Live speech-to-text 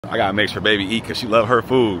I gotta make sure baby eat because she love her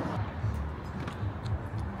food.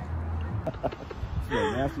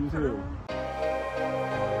 Yeah, nasty as hell.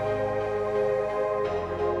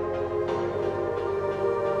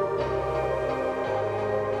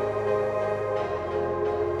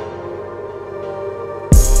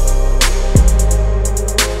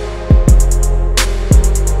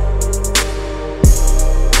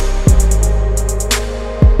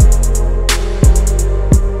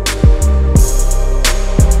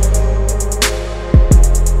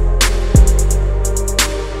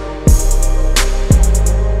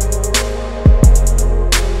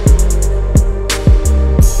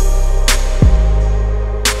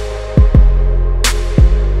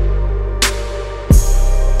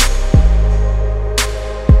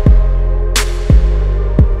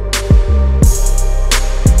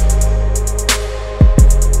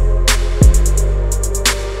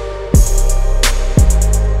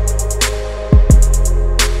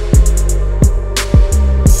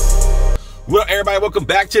 Well, everybody, welcome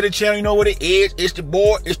back to the channel. You know what it is. It's the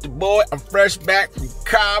boy. I'm fresh back from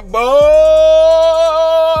Cabo.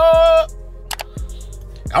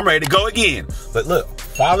 I'm ready to go again. But look,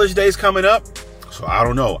 Father's Day is coming up. So I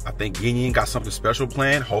don't know. I think Yin Yin got something special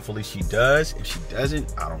planned. Hopefully she does. If she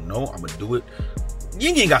doesn't, I don't know. I'm going to do it.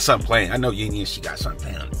 Yin Yin got something planned. I know Yin Yin, she got something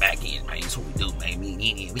planned on the back end, man. That's what we do, man. Me and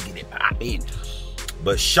Yin Yin, we get it popping.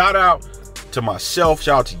 But shout out to myself,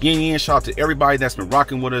 shout out to Yin Yin, shout out to everybody that's been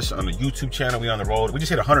rocking with us on the YouTube channel. We on the road. We just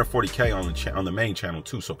hit 140K on the main channel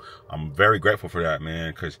too, so I'm very grateful for that,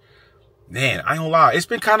 man. Because man, I ain't gonna lie, it's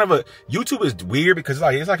been kind of a YouTube is weird because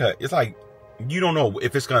it's like you don't know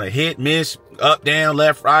if it's gonna hit, miss, up, down,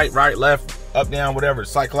 left, right, left, up, down, whatever,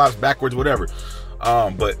 cyclops, backwards, whatever.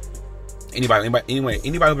 But anybody who's been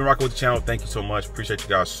rocking with the channel, thank you so much. Appreciate you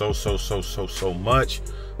guys so much.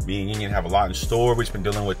 Me and Yin Yin have a lot in store. We've been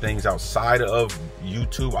dealing with things outside of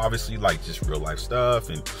YouTube, obviously, like just real life stuff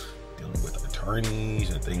and dealing with attorneys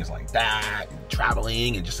and things like that, and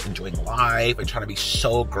traveling and just enjoying life and trying to be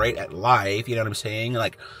so great at life. You know what I'm saying?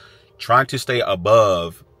 Like trying to stay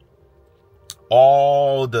above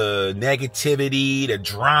all the negativity, the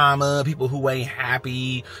drama, people who ain't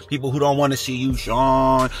happy, people who don't want to see you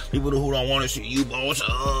shine, people who don't want to see you boss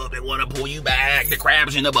up, they want to pull you back, the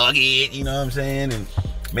crabs in the bucket, you know what I'm saying? And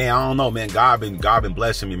man, I don't know, man, God been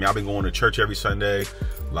blessing me, man. I've been going to church every Sunday,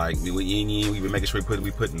 like with Yin Yin. We've been making sure we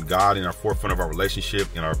putting God in our forefront of our relationship,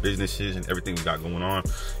 in our businesses, and everything we got going on.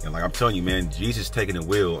 And like I'm telling you, man, Jesus taking the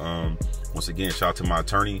wheel. Once again, shout out to my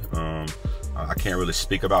attorney. I can't really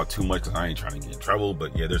speak about too much because I ain't trying to get in trouble.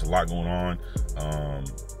 But yeah, there's a lot going on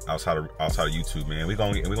outside of YouTube, man. We're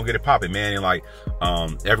gonna get it popping, man. And like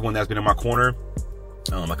everyone that's been in my corner,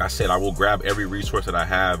 like I said, I will grab every resource that I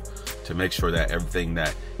have to make sure that everything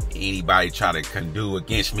that anybody can do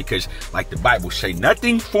against me, because like the Bible say,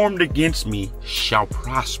 nothing formed against me shall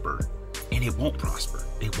prosper, and it won't prosper.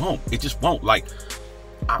 It won't. It just won't. Like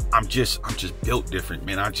I'm just built different,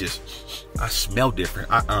 man. I smell different.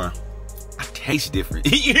 I taste different.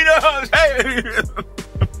 You know what I'm saying?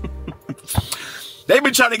 They've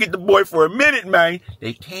been trying to get the boy for a minute, man.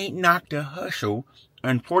 They can't knock the hustle.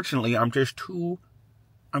 Unfortunately, I'm too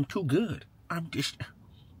good. I'm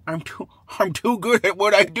too good at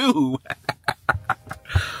what I do.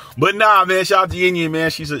 But nah, man, shout out to Yin Yin, man.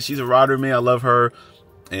 She's a rider, man. I love her.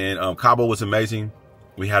 And Cabo was amazing.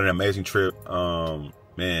 We had an amazing trip.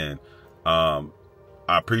 Man,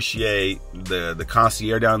 I appreciate the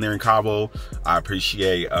concierge down there in Cabo. I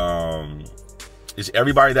appreciate it's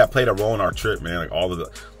everybody that played a role in our trip, man. Like all of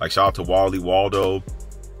shout out to Wally Waldo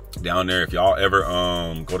down there. If y'all ever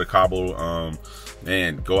go to Cabo,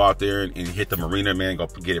 man, go out there and hit the marina, man. Go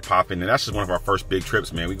get it popping. And that's just one of our first big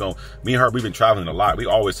trips, man. Me and her, we've been traveling a lot. We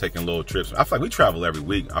always taking little trips. I feel like we travel every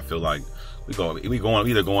week. I feel like we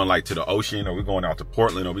either going like to the ocean, or we going out to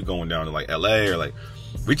Portland, or we going down to like LA, or like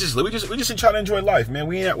we just trying to enjoy life, man.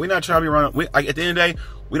 We not trying to be around. Like at the end of the day,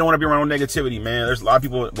 we don't want to be around negativity, man. There's a lot of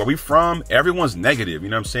people where we from. Everyone's negative. You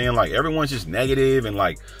know what I'm saying? Like everyone's just negative, and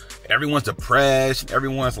like everyone's depressed.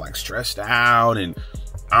 Everyone's like stressed out, and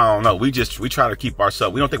I don't know. We try to keep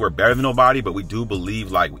ourselves. We don't think we're better than nobody, but we do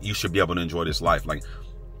believe like you should be able to enjoy this life. Like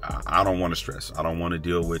I don't want to stress. I don't want to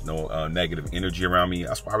deal with no negative energy around me.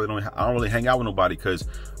 That's why I don't really hang out with nobody, because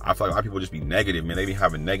I feel like a lot of people just be negative, man. They be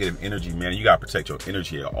having negative energy, man. You gotta protect your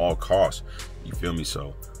energy at all costs. You feel me?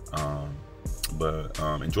 So,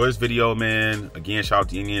 enjoy this video, man. Again, shout out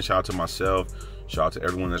to Yin Yin, shout out to myself, shout out to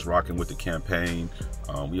everyone that's rocking with the campaign.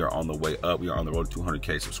 We are on the way up. We are on the road to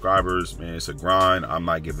 200K subscribers, man. It's a grind. I'm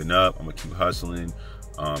not giving up. I'm gonna keep hustling.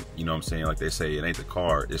 You know what I'm saying? Like they say, it ain't the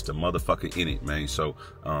car, it's the motherfucker in it, man. So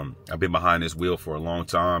I've been behind this wheel for a long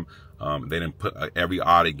time. They didn't put every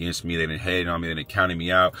odd against me. They didn't hate on me. They didn't count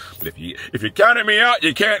me out. But if you counted me out,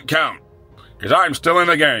 you can't count. Because I'm still in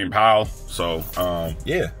the game, pal. So,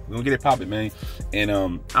 yeah, we're gonna get it popping, man. And I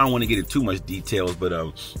don't want to get into too much details, but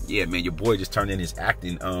yeah, man, your boy just turned in his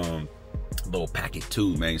acting little packet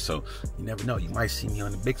too, man. So you never know, you might see me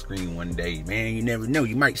on the big screen one day, man. You never know,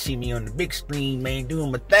 you might see me on the big screen, man,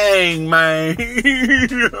 doing my thing, man.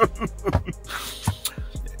 Do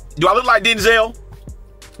I look like Denzel?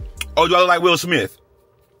 Or do I look like Will Smith?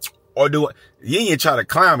 Or do I? Yin Yin try to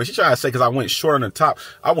clown me. She tried to say because I went short on the top.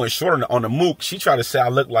 I went short on the mook. She tried to say I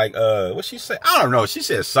look like what she said? I don't know. She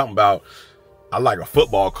said something about I like a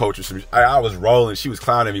football coach or something. I was rolling. She was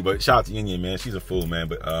clowning me, but shout out to Yin Yin, man. She's a fool, man.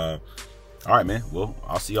 But all right, man. Well,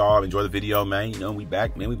 I'll see y'all. Enjoy the video, man. You know, we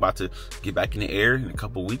back, man. We about to get back in the air in a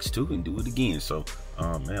couple weeks too and do it again. So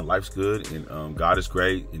man, life's good and God is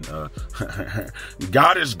great and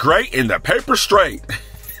God is great and the paper straight.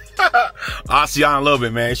 I'll see y'all in a little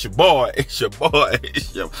bit, man. It's your boy. It's your boy.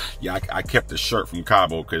 Yeah, I kept the shirt from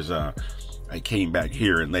Cabo because I came back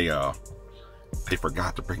here and they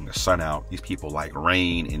forgot to bring the sun out. These people like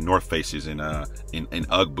rain in North Faces and in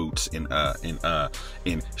Ugg boots in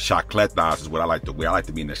chacletas is what I like to wear. I like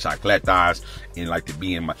to be in the chacletas and like to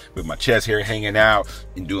be with my chest hair hanging out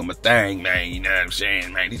and doing my thing, man. You know what I'm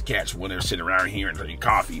saying, man? These cats want to sit around here and drink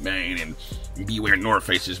coffee, man, and be wearing North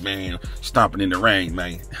Faces, man, stomping in the rain,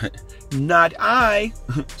 man. Not I.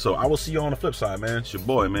 So I will see you on the flip side, man. It's your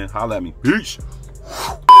boy, man. Holla at me. Peace.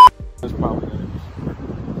 That's probably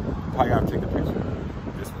I gotta take a picture.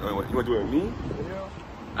 You want to do it with me? Video?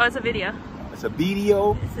 Oh, it's a video. It's a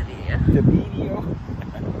video? It's a video. It's a video?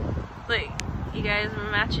 Look, you guys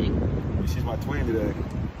are matching. She's my twin today.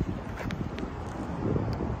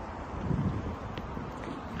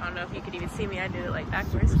 I don't know if you could even see me. I did it like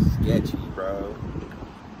backwards. Super sketchy, bro.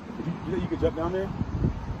 You know you could jump down there?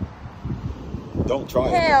 Don't try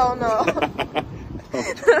it. Hell no.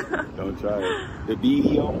 Don't try it. The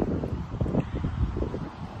video.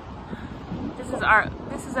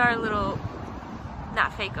 This is our little,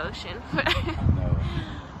 not fake ocean.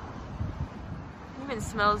 Even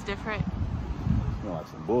smells different. Smell like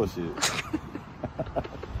some bullshit.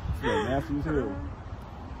 Smell nasty as hell.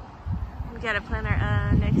 We gotta plan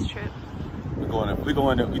our next trip. We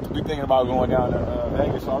thinking about going down to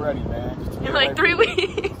Vegas already, man. In like 3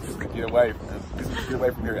 weeks. Get away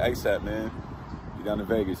from here ASAP, man. Get down to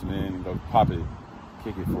Vegas, man, and go pop it,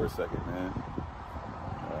 kick it for a second, man.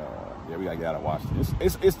 Yeah, we gotta get out of Washington.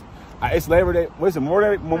 It's Labor Day. What is it?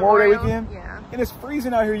 Memorial Day weekend? Yeah. And it's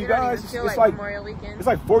freezing out here, you guys. It's like Memorial weekend. It's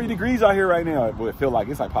like 40 degrees out here right now. But it feel like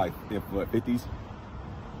it's like probably what, 50s.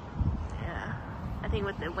 Yeah. I think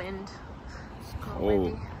with the wind. It's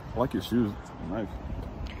cold. I like your shoes. Nice.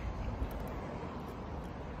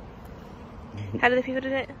 How do the people do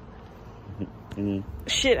that?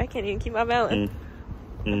 Shit, I can't even keep my balance.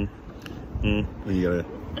 You gotta.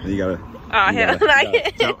 Oh, hell, not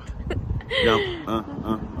jump.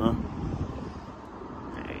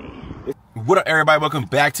 What up, everybody? Welcome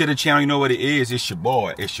back to the channel. You know what it is. It's your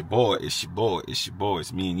boy. It's your boy. It's your boy. It's your boy.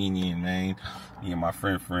 It's me and Yin Yin, man. Me and my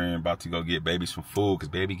friend about to go get baby some food because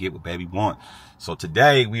baby get what baby want. So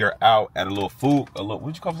today we are out at a little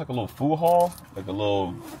what'd you call it? Like a little food hall? Like a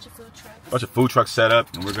little bunch of food trucks set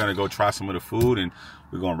up, and we're gonna go try some of the food and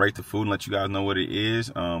we're gonna rate the food and let you guys know what it is.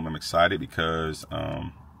 I'm excited because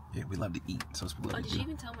yeah, we love to eat. So it's what we love to do. Did you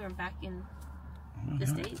even tell me we're back in the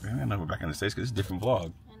States? I know we're back in the States because it's a different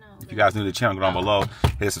vlog. If you guys new to the channel, go down below,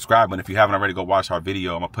 hit the subscribe button. If you haven't already, go watch our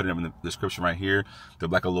video. I'm gonna put it in the description right here.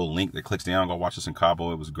 There's like a little link that clicks down. Go watch us in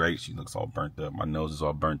Cabo. It was great. She looks all burnt up. My nose is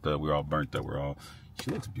all burnt up. We're all burnt up.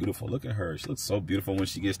 She looks beautiful. Look at her. She looks so beautiful when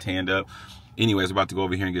she gets tanned up. Anyways, we're about to go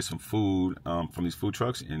over here and get some food from these food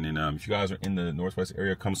trucks. And then if you guys are in the Northwest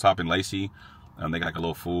area, come stop in Lacey. They got like a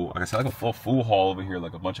little food, like I said, like a full food hall over here,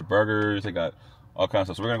 like a bunch of burgers. They got all kinds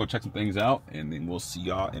of stuff. So we're gonna go check some things out, and then we'll see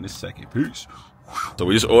y'all in a second. Peace. So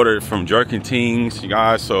we just ordered from Jerk and Tings, you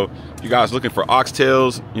guys. So if you guys looking for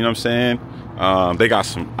oxtails, you know what I'm saying? They got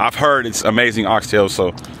some, I've heard it's amazing oxtails.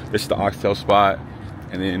 So this is the oxtail spot.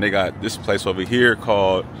 And then they got this place over here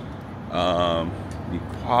called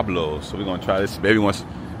Pablo. So we're gonna try this. Baby wants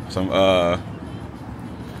some,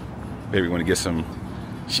 baby wanna get some,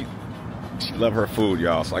 she love her food,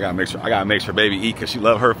 y'all. So I gotta make sure baby eat because she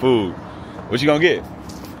love her food. What you gonna get?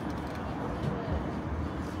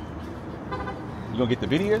 You gonna get the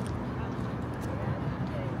video?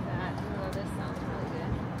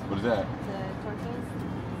 What is that?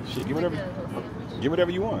 Shit, get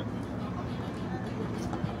whatever you want.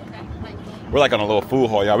 We're like on a little food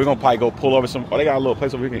hall, y'all. We're gonna probably go pull over some. Oh, they got a little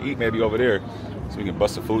place where we can eat maybe over there. So we can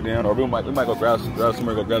bust the food down, or we might go grab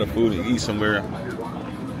somewhere, go grab the food and eat somewhere.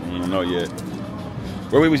 I don't know yet.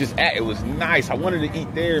 Where we was just at, it was nice. I wanted to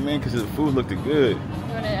eat there, man, because the food looked good. You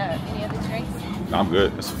want any other drinks? No, I'm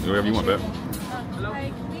good. That's whatever you want, babe.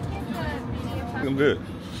 I'm good.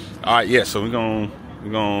 All right, yeah. So we're gonna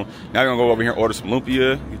now we're gonna go over here and order some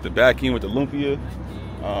lumpia. Get the back end with the lumpia.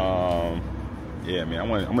 Yeah, man.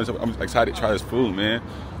 I'm excited to try this food, man.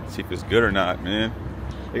 See if it's good or not, man.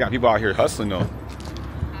 They got people out here hustling though.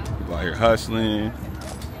 People out here hustling.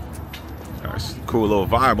 There's a cool little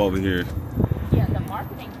vibe over here. Yeah, the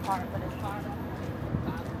marketing part, but it's hard.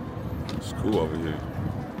 It's cool over here.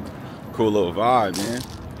 Cool little vibe, man.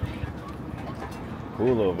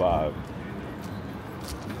 Cool little vibe.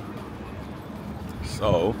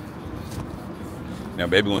 So now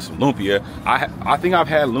baby wants some lumpia. I think I've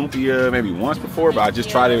had lumpia maybe once before, but I just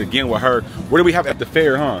tried it again with her. Where did we have it at the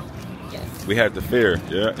fair, huh? Yes. We had it at the fair.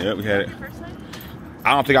 Yeah, we had it.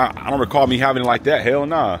 I don't recall me having it like that. Hell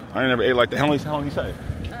nah. I ain't never ate like that. How long you say? I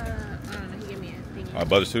don't know. He gave me a thing.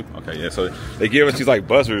 Buzzers too? Okay, yeah. So they give us these like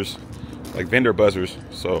buzzers, like vendor buzzers.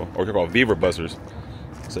 So, or they're called Viva buzzers.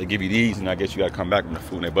 So they give you these, and I guess you gotta come back when the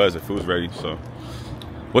food and they buzz. The food's ready. So,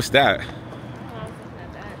 what's that?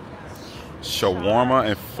 Shawarma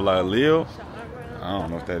and flalil. I don't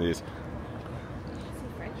know what that is.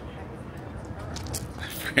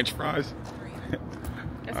 French fries.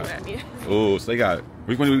 That's what I need. Oh, so they got.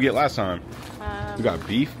 Which one did we get last time? We got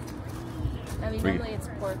beef. I mean, normally it's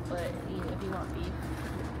pork, but if you want beef,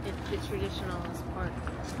 the traditional is pork.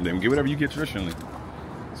 Then get whatever you get traditionally.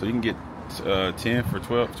 So you can get 10 for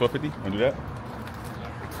 $12.50. Want to do that?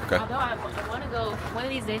 Okay. Although I want to go. One of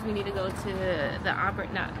these days we need to go to the Auburn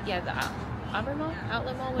Mall,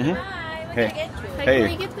 Outlet Mall, whatever. Hi, what Hey. can I get you? Hey, Hey. can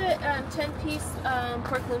we get the 10-piece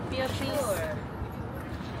pork lumpia, please?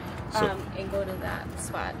 Sure. And go to that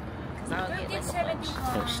spot because I'll get like a bunch.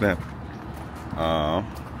 Oh, snap.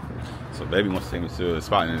 So baby wants to take me to a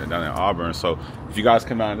spot down in Auburn. So if you guys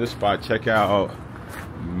come out of this spot, check out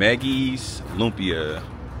Maggie's Lumpia.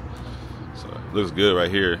 So it looks good right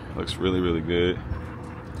here. Looks really, really good.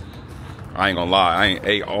 I ain't gonna lie, I ain't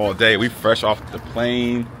ate all day. We fresh off the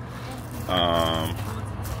plane.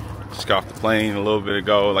 Just got off the plane a little bit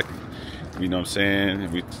ago. Like, you know what I'm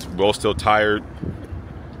saying? We both still tired.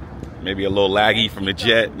 Maybe a little laggy from the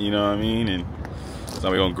jet, you know what I mean? And so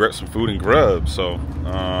we're gonna grab some food and grub. So,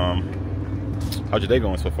 how's your day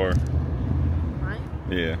going so far? Mine?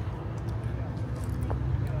 Yeah.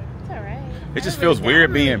 It's alright. It just feels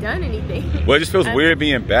weird being. Done anything? Well, it just feels weird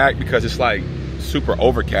being back because it's like super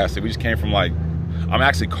overcasted. We just came from like. I'm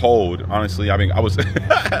actually cold, honestly. I mean, I was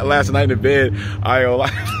last night in the bed. I ain't gonna lie.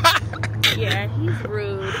 Yeah, he's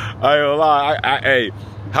rude. I ain't gonna lie. Hey,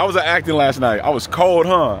 how was I acting last night? I was cold,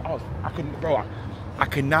 huh? I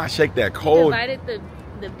could not shake that cold. Divided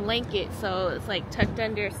the blanket, so it's like tucked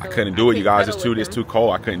under. So I couldn't do it, you guys. cuddle It's with too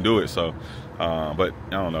cold. I couldn't do it. So, but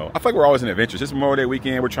I don't know. I feel like we're always in adventures. It's Memorial Day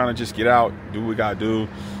weekend. We're trying to just get out, do what we gotta do.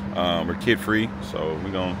 We're kid free, so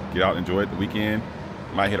we're gonna get out, and enjoy it the weekend.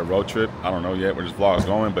 Might hit a road trip. I don't know yet where this vlog is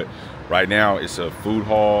going, but right now it's a food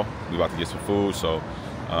haul. We about to get some food, so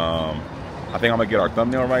I think I'm gonna get our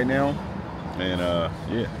thumbnail right now, and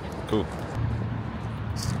yeah, cool.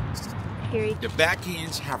 The back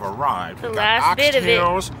ends have arrived. The We last got bit of it.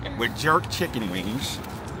 oxtails with jerk chicken wings.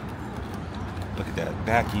 Look at that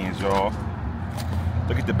back ends, y'all.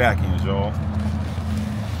 Look at the back ends, y'all.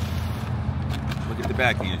 Look at the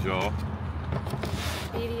back ends, y'all.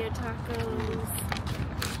 Video tacos.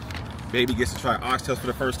 Baby gets to try oxtails for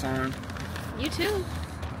the first time. You too.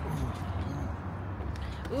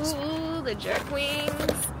 Ooh, the jerk wings.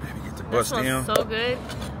 Baby get the That bust smells down. so good.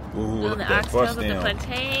 Ooh, Ooh, look the at that oxtails bust with the down.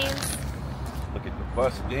 plantains. Look at the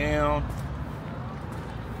bust down.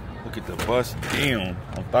 Look at the bust down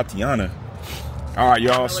on Tatiana. All right,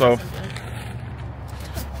 y'all. So,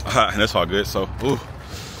 that's all good. So, ooh,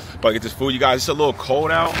 about to get this food, you guys. It's a little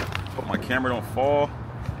cold out. Hope my camera don't fall.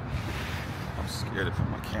 I'm scared to put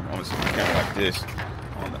my camera on this camera like this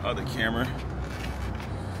on the other camera.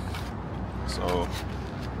 So,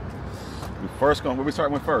 we first going. Where we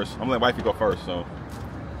starting with first? I'm gonna let wifey go first. So.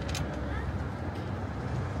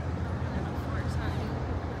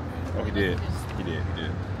 Oh, he did. He did. I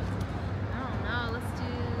don't know. Let's do.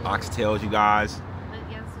 Oxtails, you guys.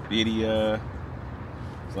 Yes. Video.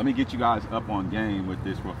 So let me get you guys up on game with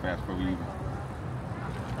this real fast before we even.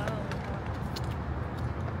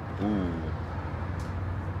 Ooh.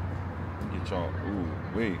 Let me get y'all. Ooh,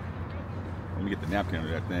 wait. Let me get the napkin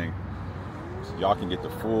under that thing. So y'all can get the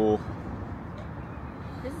full.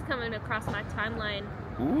 This is coming across my timeline.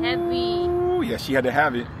 Ooh, Heavy. yeah, she had to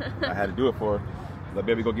have it. I had to do it for her. Let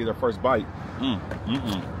baby go get her first bite. I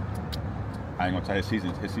ain't gonna tell his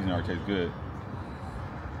season already tastes good.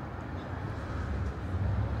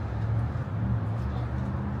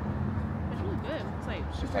 It's really good. It's like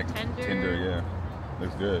It's super like tender. yeah.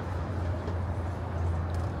 Looks good.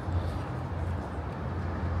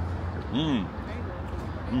 Very good.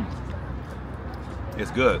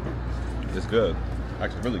 It's good. It's good.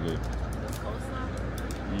 Actually, really good.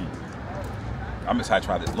 Coleslaw. I'm excited to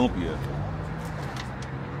try this lumpia.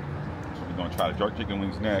 So we're gonna try the jerk chicken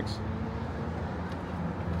wings next.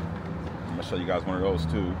 I'm gonna show you guys one of those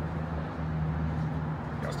too. You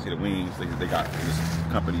guys see the wings they got in this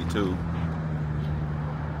company too.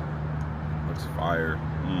 Looks fire.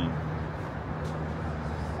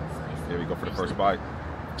 There we go for the first bite.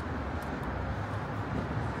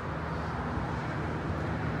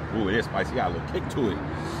 Ooh, it is spicy. Got a little kick to it.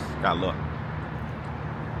 Got a look.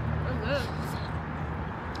 That's good.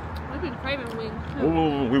 We've been craving wings too.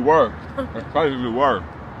 Ooh, we were. That's crazy, we were.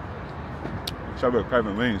 So we're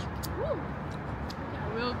craving wings. Ooh. Got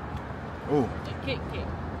a real Ooh. kick.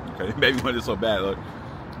 Okay, maybe when it's so bad. Look,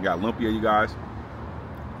 you got lumpia, you guys.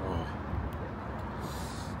 Oh.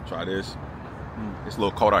 Try this. It's a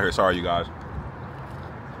little cold out here. Sorry, you guys.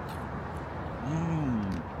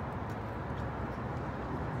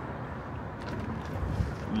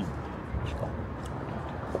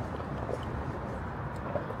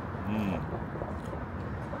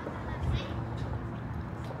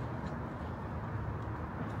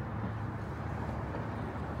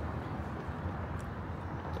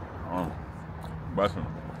 Busting.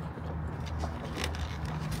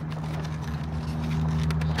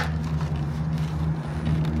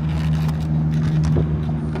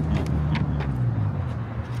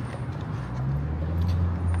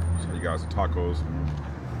 Show you guys the tacos,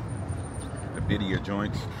 the Bidia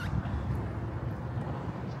joints.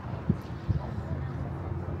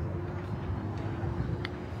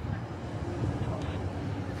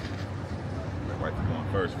 My wife is going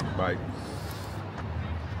first for the bite.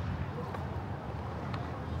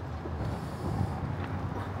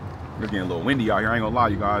 It's getting a little windy out here. I ain't gonna lie,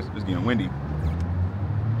 you guys. It's getting windy.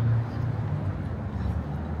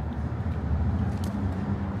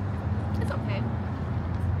 It's okay.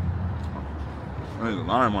 There's a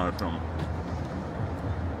lime on it from it.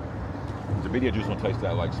 The Bidia juice don't taste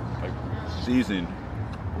that like seasoned.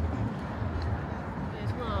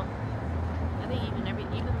 It's well. I think even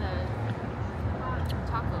the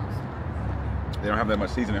tacos. They don't have that much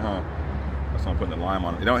seasoning, huh? That's why I'm putting the lime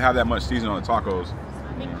on it. They don't have that much seasoning on the tacos.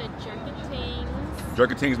 I think the jerky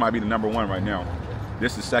Jerky Tings might be the #1 right now.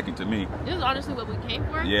 This is second to me. This is honestly what we came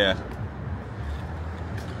for. Yeah.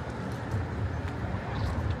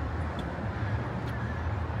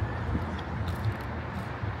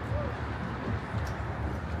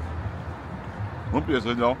 Lumpia is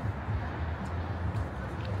good though.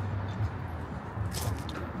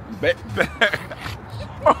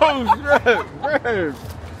 Oh shit, man.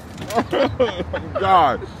 Oh my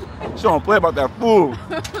God. She don't play about that food.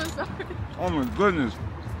 Sorry. Oh my goodness.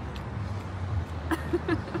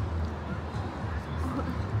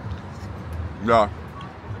 Yeah.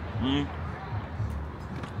 Let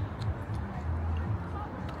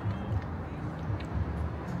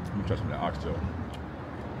me try some of that oxtail.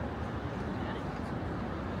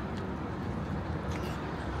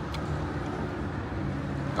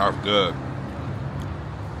 That's good.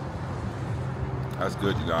 That's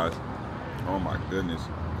good, you guys. Oh my goodness.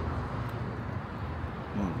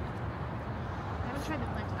 I haven't tried the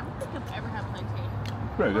plantain. I don't think I've ever had plantain.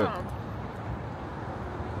 Pretty good.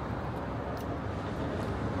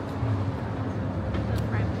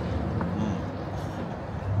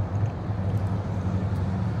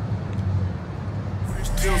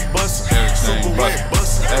 Everything bustin'.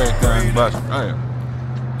 Everything bustin'. Hey.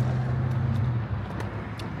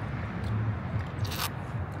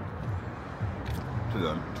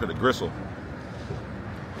 To the gristle.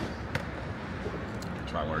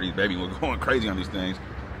 Try one of these, baby. We're going crazy on these things.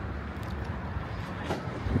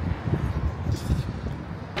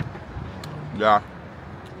 Yeah.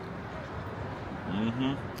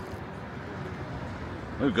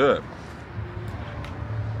 That's good.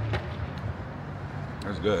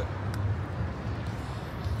 That's good.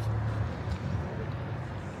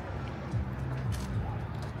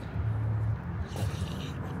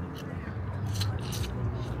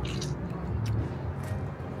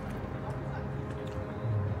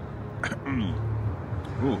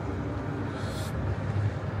 Ooh.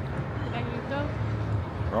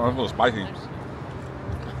 Oh, that's a little spicy.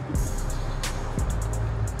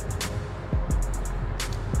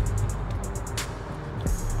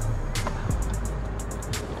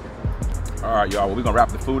 Oh, All right, y'all. Well, we're gonna wrap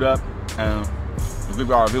the food up, and we'll give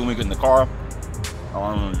y'all a review when we get in the car.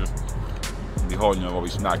 I'm gonna just be holding it while we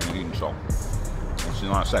snacking and eating. So, we'll see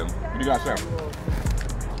you in a second. What do you guys say?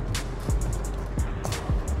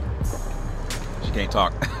 She can't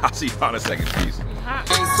talk. I'll see y'all in a second. Peace.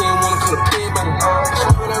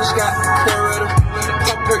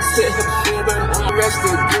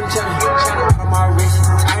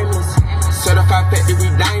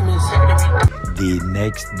 The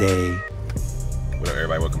next day. What up,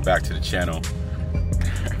 everybody? Welcome back to the channel.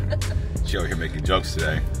 She over here making jokes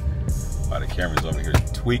today. While the camera's over here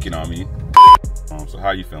tweaking on me. So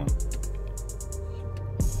how you feeling? Good.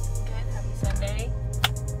 Happy Sunday.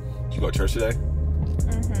 Did you go to church today?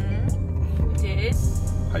 Did.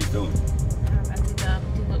 How you feeling? I did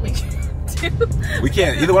do what we can do. We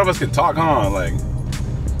can't. Either one of us can talk, huh? Like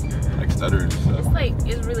stuttering and stuff. It's like,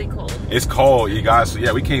 it's really cold. It's cold, you guys. So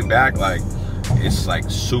yeah, we came back like it's like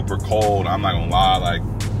super cold. I'm not gonna lie, like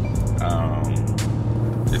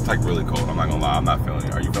it's like really cold. I'm not gonna lie. I'm not feeling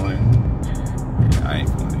it. Are you feeling it? Yeah, I ain't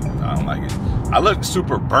feeling it. I don't like it. I look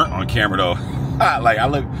super burnt on camera though. Like I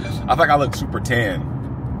think I look super tan.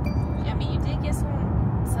 I mean, you did get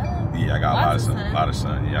some sun. Yeah, I got a lot of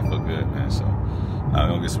sun. Yeah, I feel good, man. So I'm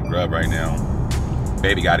gonna get some grub right now.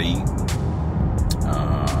 Baby gotta eat.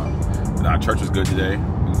 Our church was good today.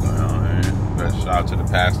 Shout out to the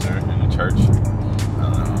pastor and the church.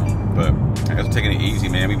 But I guess we're taking it easy,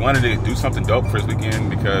 man. We wanted to do something dope for this weekend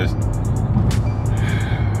because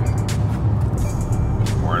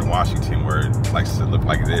we're in Washington where it likes to look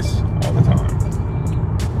like this all the time.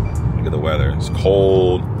 Look at the weather. It's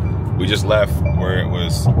cold. We just left where it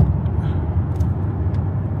was,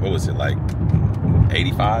 what was it, like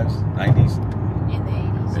 85s, 90s? In the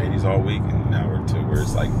 80s. 80s all week, and now we're to where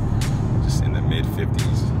it's like just in the mid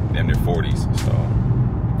 50s, damn near 40s. So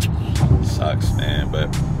sucks, man. But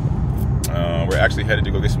we're actually headed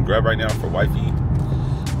to go get some grub right now for wifey,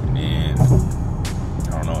 and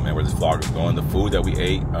I don't know, man, where this vlog is going. The food that we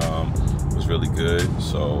ate was really good.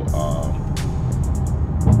 So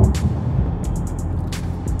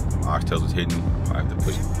oxtails was hidden. I have to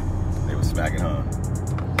push. They were smacking, huh?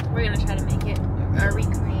 We're gonna try to make it or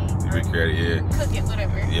recreate. Recreate it, yeah. Cook it,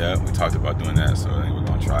 whatever. Yeah, we talked about doing that, so I think we're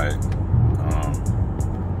gonna try it.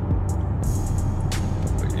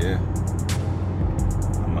 But yeah,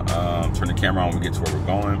 I'm gonna turn the camera on when we get to where we're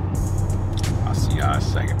going. I'll see y'all in a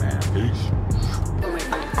second, man. Peace.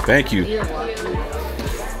 Thank you.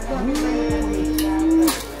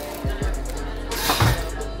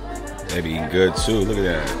 They be eating good too. Look at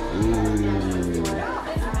that. Ooh.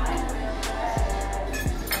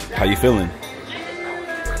 How you feeling?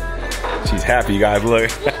 She's happy, you guys.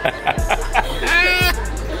 Look.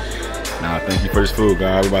 Nah, thank you for this food,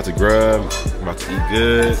 guys. We're about to grub. We're about to eat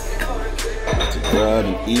good. We're about to grub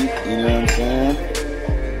and eat. You know what I'm saying?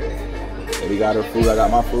 So we got our food. I got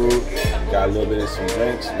my food. Got a little bit of some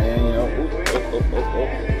drinks, man. You know.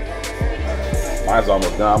 Mine's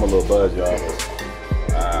almost done. I'm a little buzzed, y'all.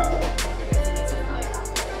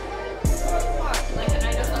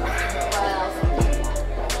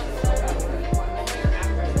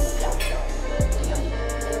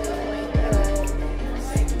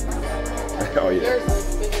 Oh yeah.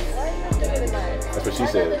 That's what she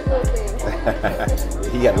said.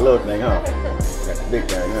 He got the little thing, huh? Got the big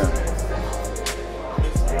thing, huh?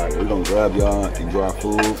 Alright, we're gonna grab y'all, enjoy our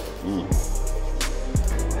food. I'm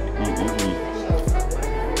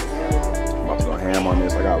about to go ham on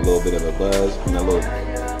this. I got a little bit of a buzz and a little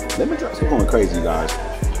lemon drops. We're going crazy, you guys.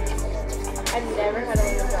 I've never had a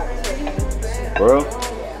lemon drop. For real?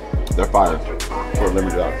 They're fire. For a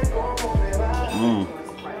lemon drop.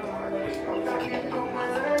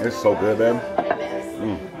 It's so good, man.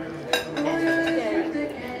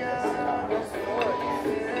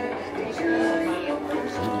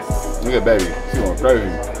 Look at baby. She's going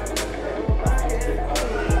crazy.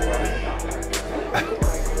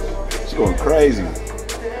 She's going crazy.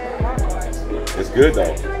 It's good,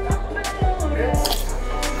 though.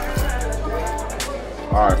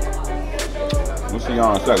 All right. We'll see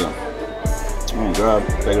y'all in a second. Grab,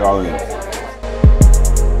 take it all in.